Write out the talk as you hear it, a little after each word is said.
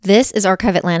This is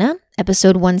Archive Atlanta,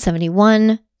 episode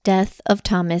 171, Death of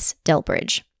Thomas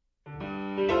Delbridge.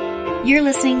 You're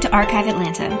listening to Archive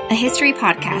Atlanta, a history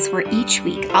podcast where each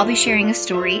week I'll be sharing a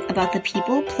story about the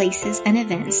people, places, and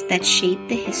events that shape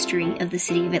the history of the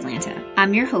city of Atlanta.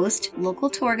 I'm your host,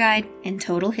 local tour guide, and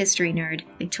total history nerd,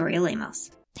 Victoria Lemos.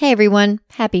 Hey everyone,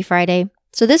 happy Friday.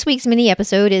 So this week's mini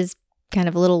episode is kind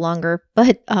of a little longer,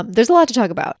 but there's a lot to talk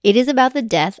about. It is about the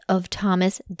death of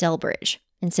Thomas Delbridge.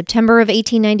 In September of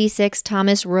 1896,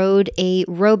 Thomas rowed a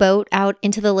rowboat out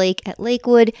into the lake at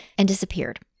Lakewood and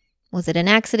disappeared. Was it an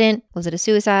accident? Was it a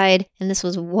suicide? And this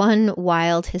was one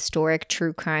wild, historic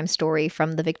true crime story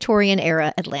from the Victorian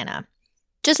era Atlanta.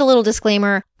 Just a little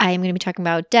disclaimer, I am going to be talking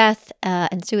about death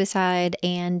and suicide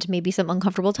and maybe some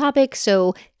uncomfortable topics,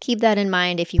 so keep that in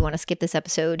mind. If you want to skip this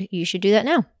episode, you should do that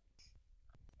now.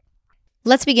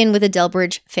 Let's begin with the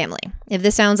Delbridge family. If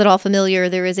this sounds at all familiar,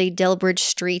 there is a Delbridge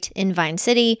Street in Vine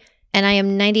City, and I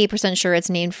am 98% sure it's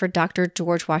named for Dr.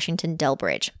 George Washington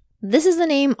Delbridge. This is the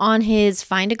name on his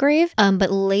find-a-grave, but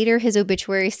later his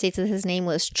obituary states that his name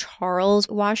was Charles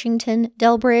Washington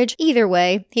Delbridge. Either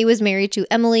way, he was married to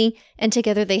Emily, and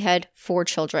together they had 4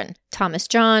 children: Thomas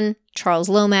John, Charles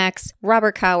Lomax,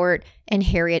 Robert Cowart, and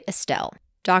Harriet Estelle.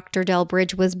 Dr.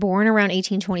 Delbridge was born around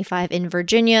 1825 in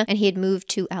Virginia, and he had moved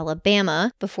to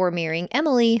Alabama before marrying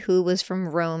Emily, who was from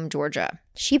Rome, Georgia.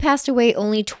 She passed away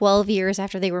only 12 years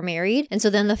after they were married, and so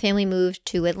then the family moved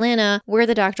to Atlanta, where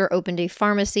the doctor opened a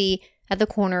pharmacy at the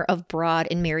corner of Broad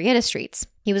and Marietta Streets.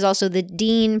 He was also the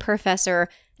dean, professor,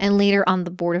 and later on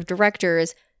the board of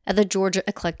directors at the Georgia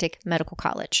Eclectic Medical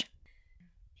College.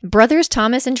 Brothers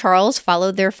Thomas and Charles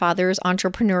followed their father's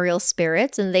entrepreneurial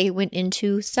spirits, and they went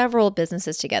into several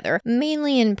businesses together,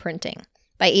 mainly in printing.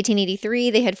 By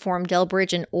 1883, they had formed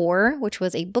Delbridge and Orr, which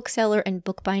was a bookseller and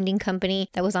bookbinding company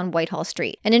that was on Whitehall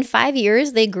Street. And in 5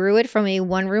 years, they grew it from a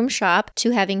one-room shop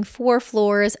to having 4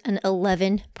 floors and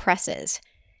 11 presses.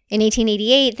 In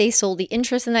 1888, they sold the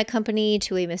interest in that company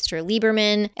to a Mr.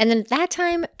 Lieberman, and then at that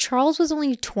time, Charles was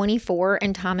only 24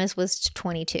 and Thomas was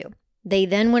 22. They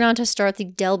then went on to start the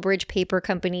Delbridge Paper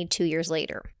Company 2 years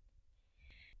later.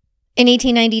 In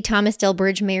 1890, Thomas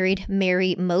Delbridge married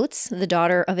Mary Moats, the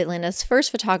daughter of Atlanta's first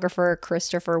photographer,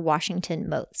 Christopher Washington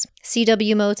Moats.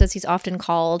 C.W. Moats, as he's often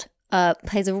called,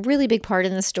 plays a really big part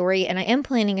in the story, and I am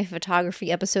planning a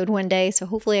photography episode one day, so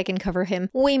hopefully I can cover him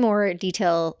way more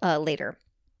detail later.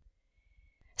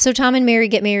 So Tom and Mary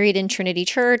get married in Trinity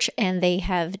Church, and they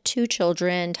have 2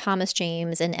 children, Thomas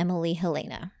James and Emily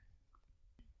Helena.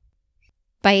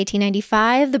 By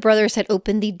 1895, the brothers had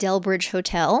opened the Delbridge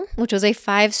Hotel, which was a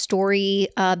 5-story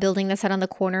building that sat on the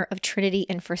corner of Trinity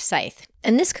and Forsyth.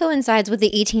 And this coincides with the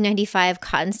 1895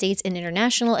 Cotton States and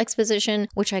International Exposition,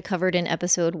 which I covered in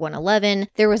episode 111.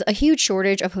 There was a huge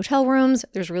shortage of hotel rooms.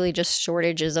 There's really just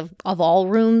shortages of all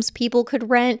rooms people could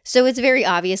rent. So it's very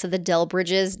obvious that the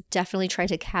Delbridges definitely tried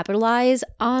to capitalize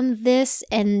on this,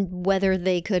 and whether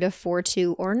they could afford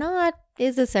to or not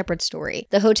is a separate story.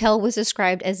 The hotel was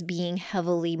described as being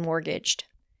heavily mortgaged.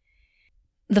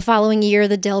 The following year,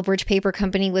 the Delbridge Paper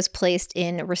Company was placed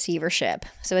in receivership.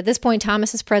 So at this point,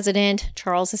 Thomas is president,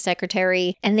 Charles is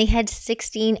secretary, and they had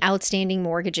 16 outstanding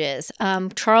mortgages.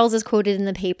 Charles is quoted in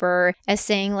the paper as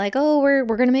saying like, "Oh, we're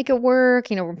going to make it work.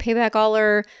 We'll pay back all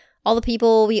the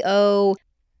people we owe."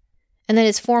 And then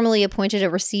is formally appointed a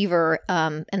receiver,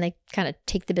 and they kind of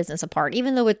take the business apart,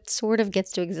 even though it sort of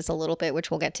gets to exist a little bit,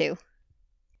 which we'll get to.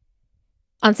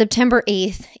 On September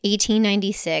 8th,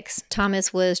 1896,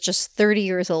 Thomas was just 30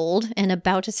 years old and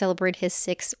about to celebrate his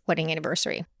 6th wedding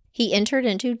anniversary. He entered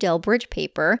into Delbridge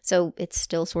Paper, so it's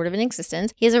still sort of in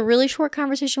existence. He has a really short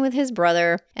conversation with his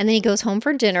brother, and then he goes home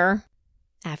for dinner.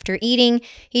 After eating,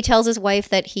 he tells his wife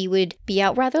that he would be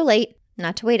out rather late,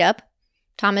 not to wait up.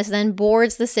 Thomas then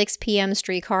boards the 6 p.m.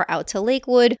 streetcar out to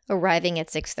Lakewood, arriving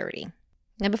at 6:30.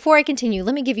 Now, before I continue,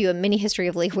 let me give you a mini history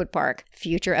of Lakewood Park.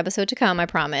 Future episode to come, I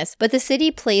promise. But the city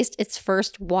placed its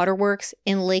first waterworks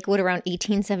in Lakewood around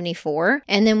 1874.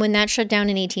 And then when that shut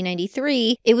down in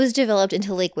 1893, it was developed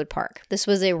into Lakewood Park. This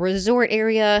was a resort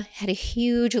area, had a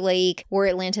huge lake where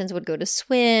Atlantans would go to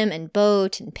swim and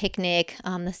boat and picnic,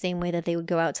 the same way that they would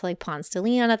go out to like Ponce de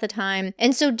Leon at the time.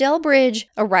 And so Delbridge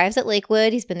arrives at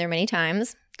Lakewood. He's been there many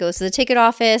times. Goes to the ticket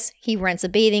office, he rents a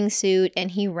bathing suit,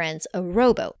 and he rents a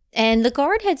rowboat. And the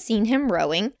guard had seen him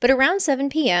rowing, but around 7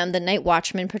 p.m., the night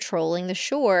watchman patrolling the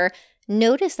shore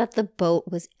noticed that the boat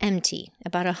was empty,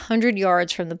 about 100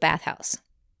 yards from the bathhouse.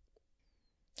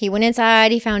 He went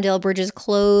inside, he found Delbridge's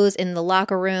clothes in the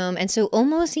locker room, and so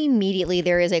almost immediately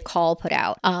there is a call put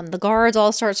out. The guards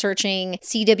all start searching.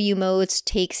 C.W. Moats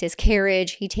takes his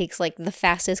carriage. He takes like the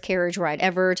fastest carriage ride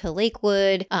ever to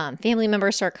Lakewood. Family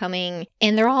members start coming,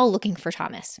 and they're all looking for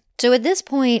Thomas. So at this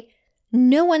point,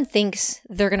 no one thinks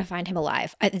they're going to find him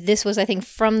alive. This was, I think,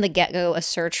 from the get-go, a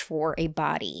search for a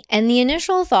body. And the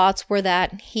initial thoughts were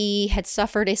that he had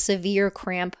suffered a severe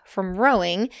cramp from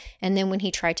rowing, and then when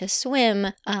he tried to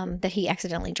swim, that he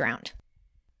accidentally drowned.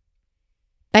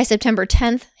 By September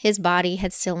 10th, his body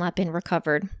had still not been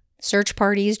recovered. Search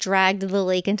parties dragged the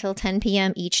lake until 10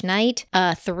 p.m. each night.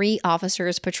 3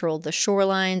 officers patrolled the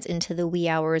shorelines into the wee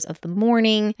hours of the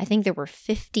morning. I think there were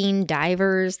 15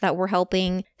 divers that were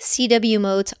helping. C.W.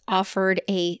 Moats offered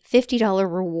a $50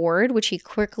 reward, which he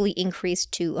quickly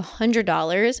increased to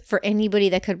 $100 for anybody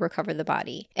that could recover the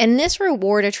body. And this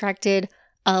reward attracted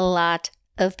a lot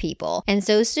of people. And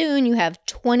so soon you have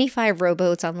 25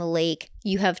 rowboats on the lake.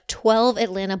 You have 12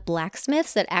 Atlanta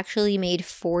blacksmiths that actually made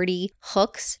 40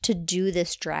 hooks to do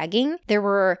this dragging. There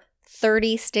were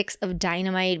 30 sticks of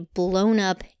dynamite blown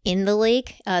up in the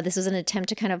lake. This was an attempt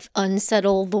to kind of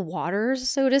unsettle the waters,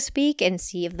 so to speak, and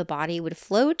see if the body would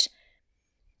float.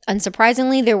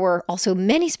 Unsurprisingly, there were also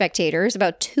many spectators,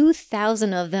 about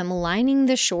 2,000 of them lining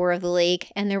the shore of the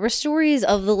lake, and there were stories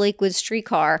of the Lakewood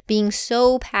streetcar being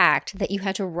so packed that you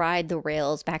had to ride the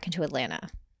rails back into Atlanta.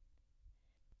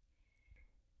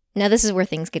 Now this is where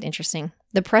things get interesting.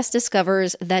 The press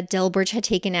discovers that Delbridge had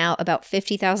taken out about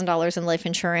 $50,000 in life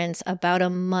insurance about a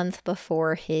month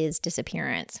before his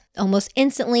disappearance. Almost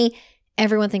instantly,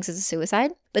 everyone thinks it's a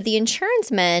suicide, but the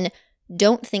insurance men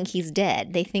don't think he's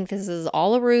dead. They think this is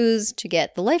all a ruse to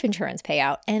get the life insurance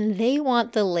payout, and they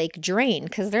want the lake drained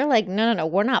because they're like, no,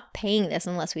 we're not paying this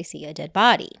unless we see a dead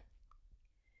body.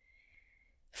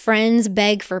 Friends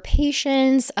beg for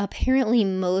patience. Apparently,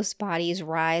 most bodies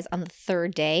rise on the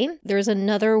 3rd day. There's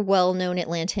another well-known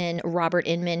Atlantan, Robert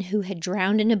Inman, who had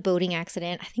drowned in a boating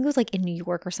accident. I think it was like in New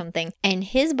York or something. And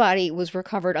his body was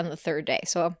recovered on the 3rd day.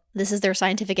 So this is their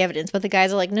scientific evidence. But the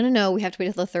guys are like, no, we have to wait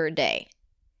until the 3rd day.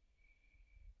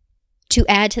 To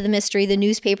add to the mystery, the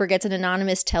newspaper gets an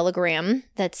anonymous telegram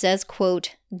that says,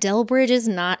 quote, Delbridge is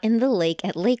not in the lake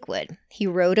at Lakewood. He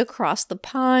rowed across the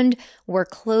pond where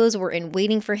clothes were in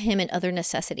waiting for him and other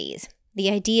necessities. The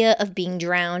idea of being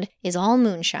drowned is all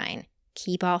moonshine.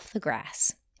 Keep off the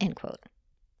grass, end quote.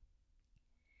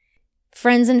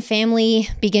 Friends and family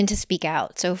begin to speak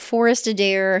out. So Forrest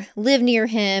Adair lived near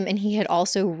him, and he had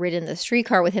also ridden the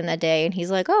streetcar with him that day. And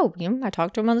he's like, I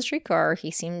talked to him on the streetcar.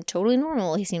 He seemed totally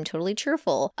normal. He seemed totally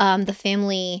cheerful. The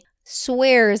family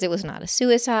swears it was not a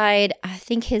suicide. I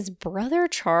think his brother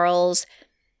Charles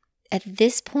at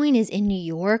this point is in New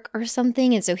York or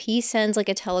something. And so he sends like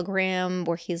a telegram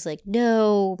where he's like,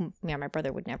 no, my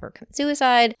brother would never commit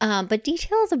suicide. But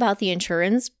details about the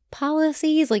insurance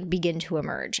policies like begin to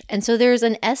emerge. And so there's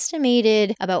an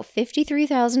estimated about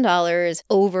 $53,000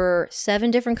 over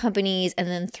 7 different companies and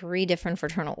then 3 different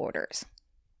fraternal orders.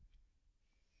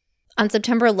 On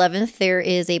September 11th, there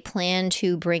is a plan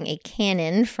to bring a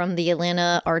cannon from the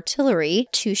Atlanta Artillery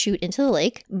to shoot into the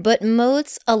lake, but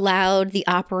Moats allowed the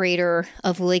operator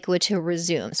of Lakewood to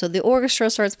resume. So the orchestra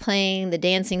starts playing, the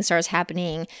dancing starts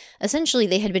happening. Essentially,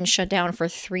 they had been shut down for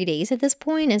 3 days at this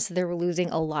point, and so they were losing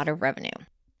a lot of revenue.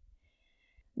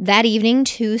 That evening,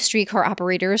 2 streetcar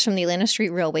operators from the Atlanta Street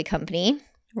Railway Company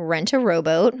rent a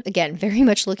rowboat, again, very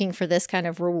much looking for this kind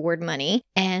of reward money,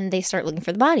 and they start looking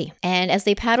for the body. And as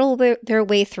they paddle their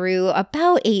way through,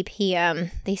 about 8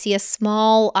 p.m., they see a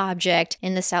small object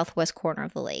in the southwest corner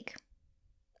of the lake.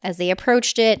 As they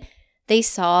approached it, they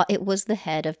saw it was the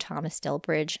head of Thomas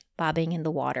Delbridge bobbing in the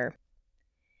water.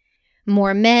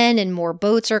 More men and more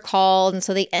boats are called, and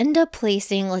so they end up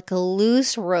placing like a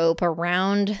loose rope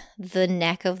around the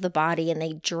neck of the body, and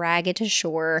they drag it to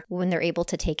shore when they're able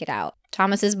to take it out.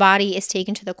 Thomas's body is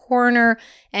taken to the coroner,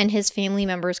 and his family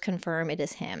members confirm it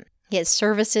is him. His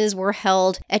services were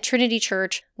held at Trinity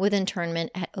Church with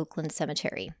interment at Oakland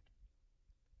Cemetery.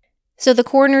 So the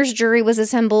coroner's jury was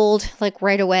assembled like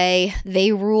right away.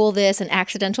 They rule this an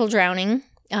accidental drowning.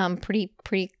 Pretty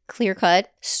clear cut.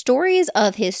 Stories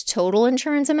of his total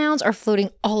insurance amounts are floating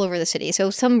all over the city. So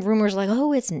some rumors like,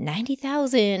 it's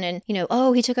 $90,000 and,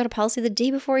 he took out a policy the day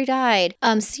before he died.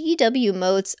 C.W.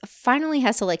 Moats finally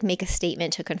has to make a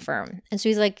statement to confirm. And so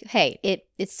he's like, hey,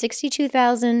 it's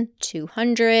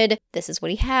 $62,200. This is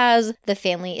what he has. The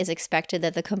family is expected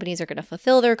that the companies are going to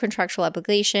fulfill their contractual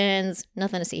obligations.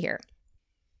 Nothing to see here.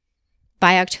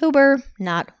 By October,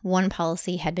 not one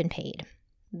policy had been paid.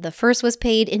 The first was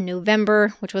paid in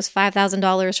November, which was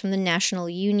 $5,000 from the National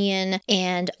Union,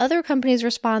 and other companies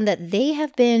respond that they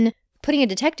have been putting a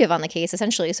detective on the case,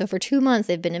 essentially. So for 2 months,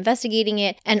 they've been investigating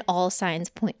it, and all signs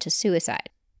point to suicide.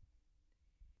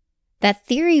 That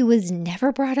theory was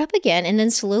never brought up again, and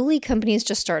then slowly companies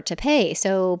just start to pay.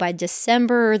 So by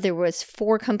December, there was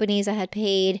 4 companies that had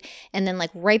paid, and then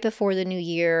right before the new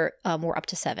year, we're up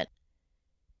to 7.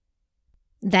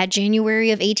 That January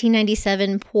of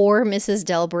 1897, poor Mrs.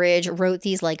 Delbridge wrote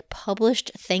these published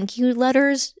thank you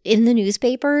letters in the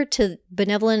newspaper to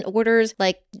benevolent orders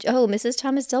oh, Mrs.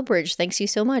 Thomas Delbridge, thanks you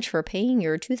so much for paying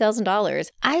your $2,000.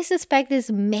 I suspect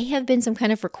this may have been some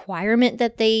kind of requirement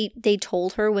that they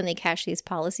told her when they cashed these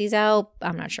policies out.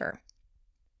 I'm not sure.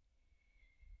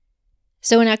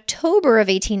 So in October of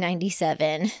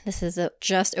 1897, this is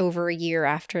just over a year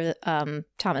after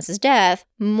Thomas's death,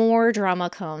 more drama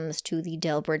comes to the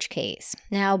Delbridge case.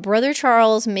 Now, Brother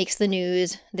Charles makes the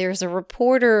news. There's a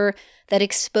reporter that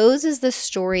exposes the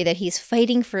story that he's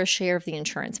fighting for a share of the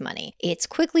insurance money. It's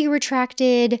quickly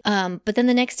retracted, but then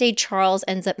the next day, Charles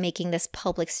ends up making this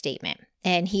public statement.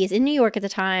 And he is in New York at the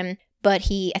time, but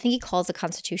I think he calls the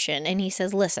Constitution, and he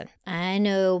says, listen, I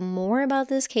know more about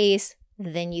this case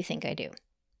than you think I do.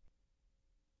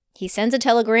 He sends a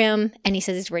telegram and he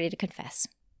says he's ready to confess.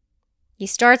 He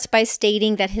starts by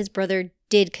stating that his brother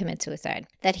did commit suicide,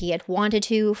 that he had wanted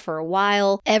to for a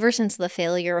while, ever since the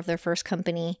failure of their first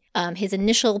company. His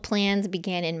initial plans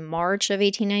began in March of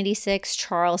 1896.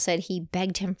 Charles said he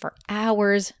begged him for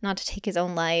hours not to take his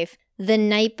own life. The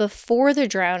night before the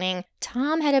drowning,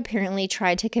 Tom had apparently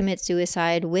tried to commit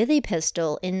suicide with a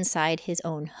pistol inside his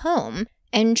own home.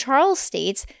 And Charles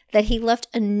states that he left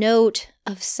a note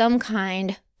of some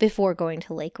kind before going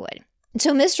to Lakewood.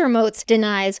 So Mr. Moats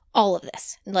denies all of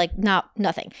this,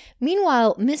 nothing.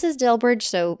 Meanwhile, Mrs. Delbridge,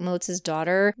 so Moats'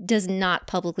 daughter, does not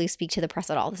publicly speak to the press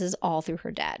at all. This is all through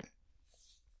her dad.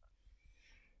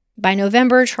 By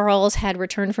November, Charles had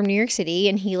returned from New York City,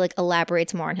 and he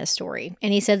elaborates more on his story.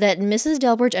 And he said that Mrs.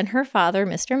 Delbridge and her father,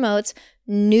 Mr. Moats,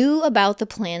 knew about the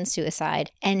planned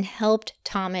suicide and helped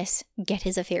Thomas get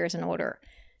his affairs in order.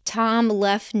 Tom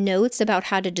left notes about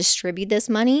how to distribute this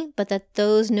money, but that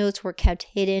those notes were kept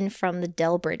hidden from the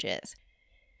Delbridges.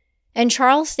 And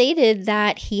Charles stated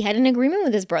that he had an agreement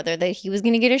with his brother that he was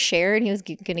going to get a share and he was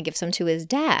going to give some to his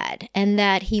dad, and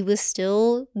that he was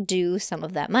still due some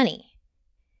of that money.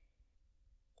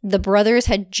 The brothers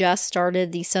had just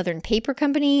started the Southern Paper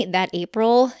Company that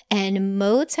April, and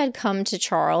Moats had come to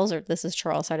Charles, or this is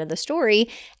Charles' side of the story,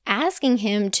 asking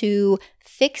him to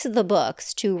fix the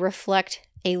books to reflect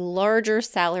a larger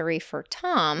salary for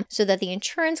Tom so that the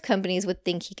insurance companies would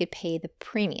think he could pay the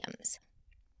premiums.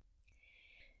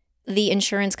 The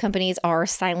insurance companies are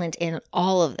silent in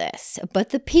all of this,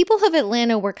 but the people of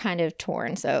Atlanta were kind of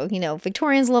torn. So,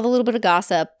 Victorians love a little bit of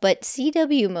gossip, but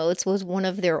C.W. Moats was one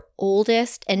of their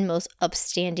oldest and most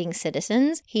upstanding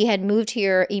citizens. He had moved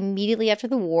here immediately after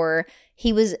the war.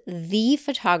 He was the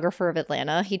photographer of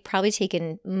Atlanta. He'd probably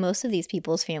taken most of these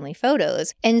people's family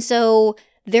photos. And so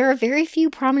there are very few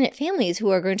prominent families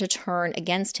who are going to turn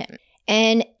against him.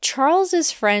 And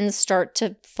Charles's friends start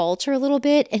to falter a little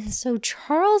bit, and so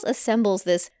Charles assembles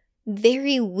this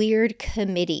very weird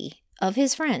committee of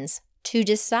his friends to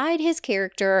decide his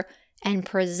character and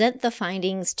present the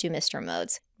findings to Mr.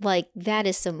 Moats. That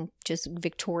is some just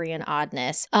Victorian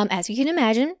oddness. As you can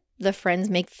imagine, the friends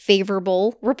make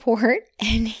favorable report,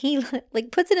 and he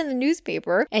puts it in the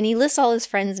newspaper, and he lists all his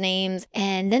friends' names,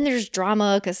 and then there's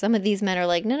drama because some of these men are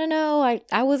like, no,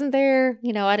 I wasn't there,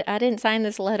 I didn't sign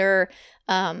this letter,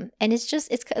 and it's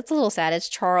a little sad. It's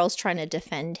Charles trying to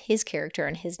defend his character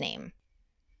and his name.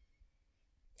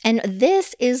 And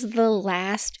this is the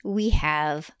last we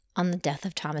have on the death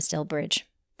of Thomas Delbridge.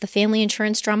 The family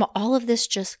insurance drama, all of this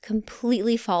just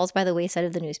completely falls by the wayside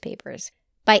of the newspapers.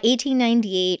 By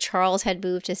 1898, Charles had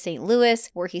moved to St. Louis,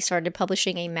 where he started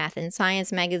publishing a math and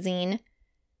science magazine.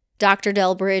 Dr.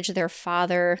 Delbridge, their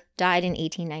father, died in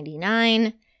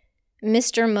 1899.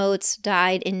 Mr. Moats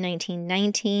died in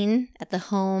 1919 at the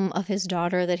home of his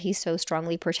daughter that he so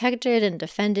strongly protected and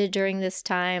defended during this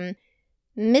time.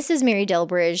 Mrs. Mary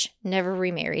Delbridge never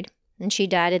remarried, and she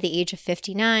died at the age of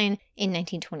 59 in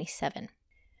 1927.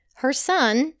 Her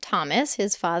son, Thomas,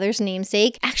 his father's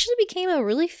namesake, actually became a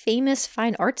really famous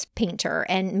fine arts painter,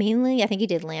 and mainly, I think he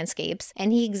did landscapes,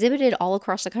 and he exhibited all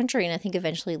across the country, and I think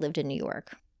eventually lived in New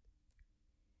York.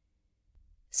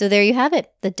 So there you have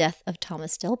it, the death of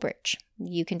Thomas Delbridge.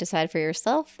 You can decide for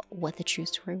yourself what the true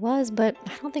story was, but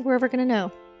I don't think we're ever going to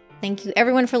know. Thank you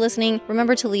everyone for listening.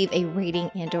 Remember to leave a rating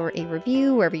and/or a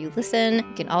review wherever you listen.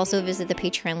 You can also visit the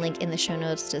Patreon link in the show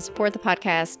notes to support the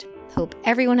podcast. Hope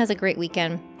everyone has a great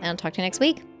weekend, and I'll talk to you next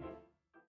week.